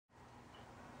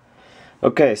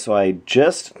Okay, so I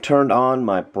just turned on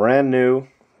my brand new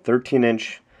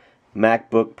 13-inch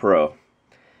MacBook Pro.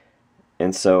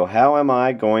 And so how am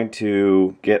I going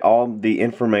to get all the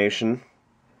information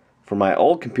from my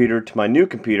old computer to my new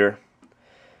computer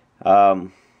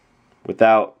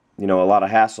without, a lot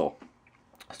of hassle?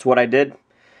 So what I did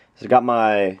is I got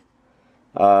my,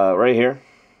 right here,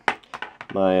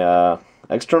 my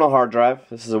external hard drive.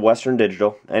 This is a Western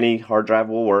Digital. Any hard drive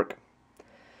will work.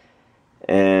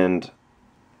 And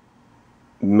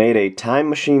made a time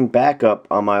machine backup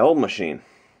on my old machine.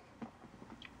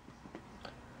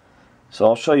 So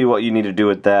I'll show you what you need to do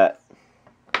with that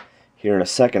here in a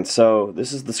second. So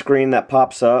this is the screen that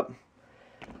pops up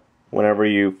whenever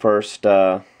you first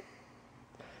load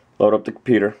up the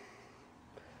computer.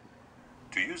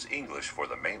 To use English for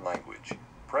the main language,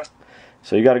 press.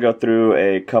 So you got to go through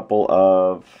a couple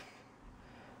of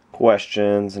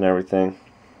questions and everything.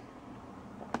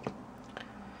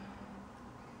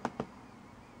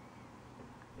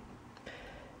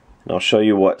 And I'll show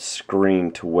you what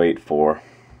screen to wait for.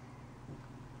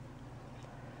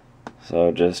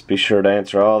 So just be sure to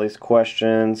answer all these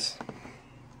questions.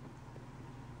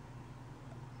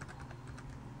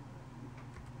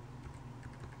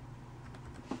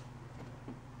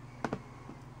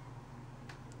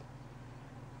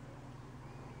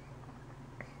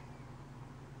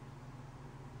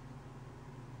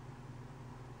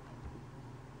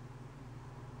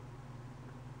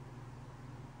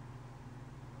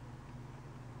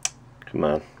 Come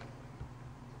on.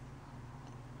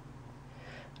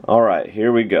 Alright,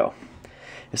 here we go.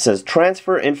 It says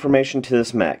transfer information to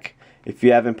this Mac. If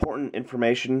you have important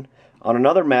information on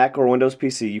another Mac or Windows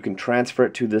PC, you can transfer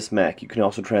it to this Mac. You can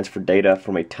also transfer data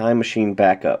from a time machine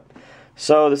backup.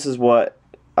 So this is what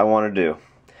I want to do.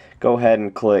 Go ahead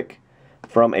and click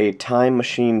from a time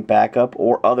machine backup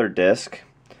or other disk.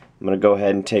 I'm going to go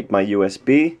ahead and take my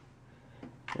USB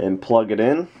and plug it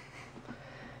in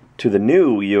to the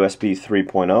new USB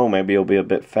 3.0, maybe it'll be a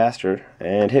bit faster,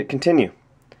 and hit continue.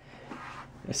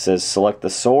 It says select the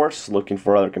source, looking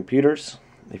for other computers.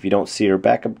 If you don't see your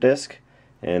backup disk,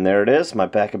 and there it is, my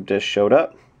backup disk showed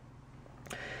up.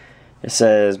 It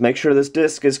says make sure this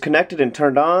disk is connected and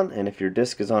turned on, and if your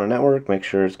disk is on a network, make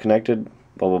sure it's connected,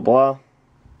 blah blah blah.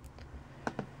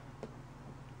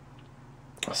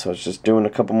 So it's just doing a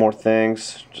couple more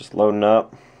things, just loading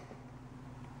up.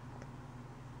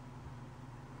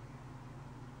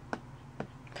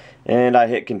 And I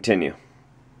hit continue.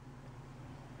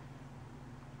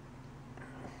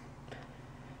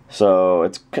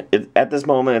 So at this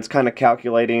moment it's kind of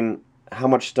calculating how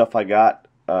much stuff I got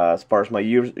as far as my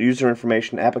user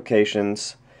information,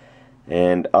 applications,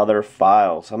 and other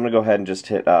files. I'm going to go ahead and just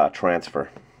hit transfer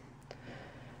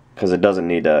because it doesn't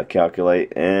need to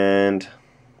calculate, and here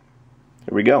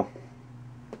we go.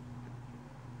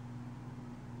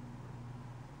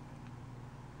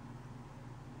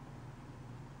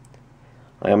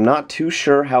 I am not too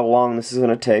sure how long this is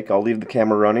going to take. I'll leave the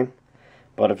camera running,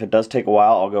 but if it does take a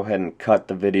while, I'll go ahead and cut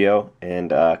the video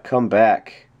and come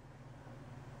back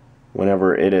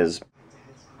whenever it is.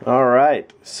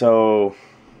 Alright, so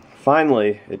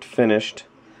finally it finished.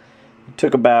 It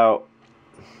took about,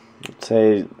 let's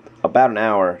say, about an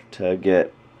hour to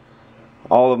get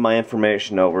all of my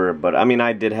information over, but I mean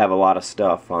I did have a lot of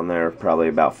stuff on there, probably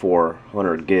about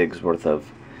 400 gigs worth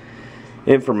of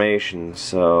information.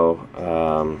 So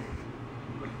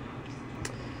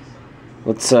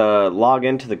let's log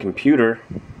into the computer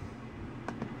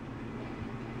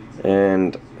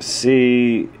and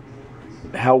see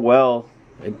how well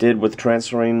it did with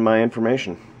transferring my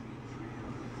information.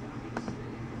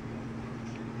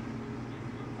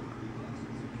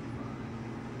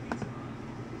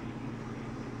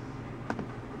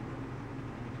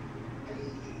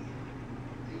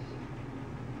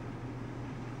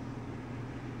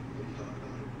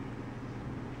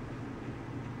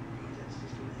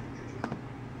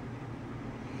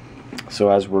 So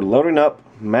as we're loading up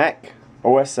Mac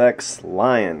OS X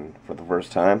Lion for the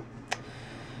first time,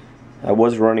 I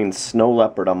was running Snow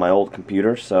Leopard on my old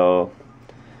computer, so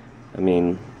I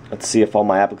mean, let's see if all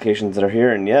my applications that are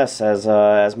here. And yes,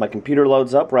 as my computer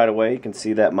loads up right away, you can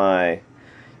see that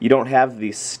you don't have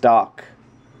the stock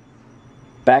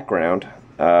background.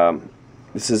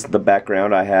 This is the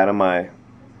background I had on my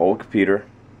old computer,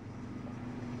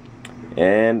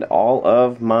 and all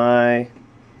of my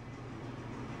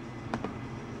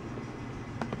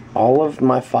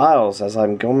files as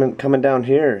I'm coming down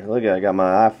here. Look, I got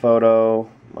my iPhoto,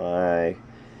 my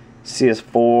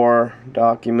CS4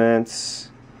 documents,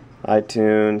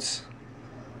 iTunes,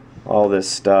 all this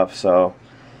stuff. So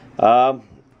a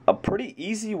pretty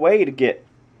easy way to get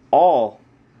all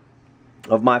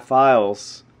of my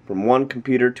files from one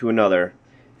computer to another,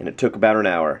 and it took about an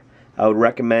hour. I would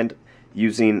recommend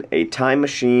using a time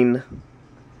machine.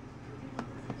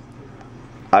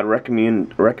 I'd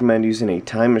recommend using a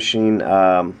time machine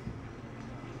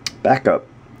backup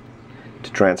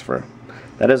to transfer.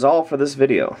 That is all for this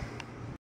video.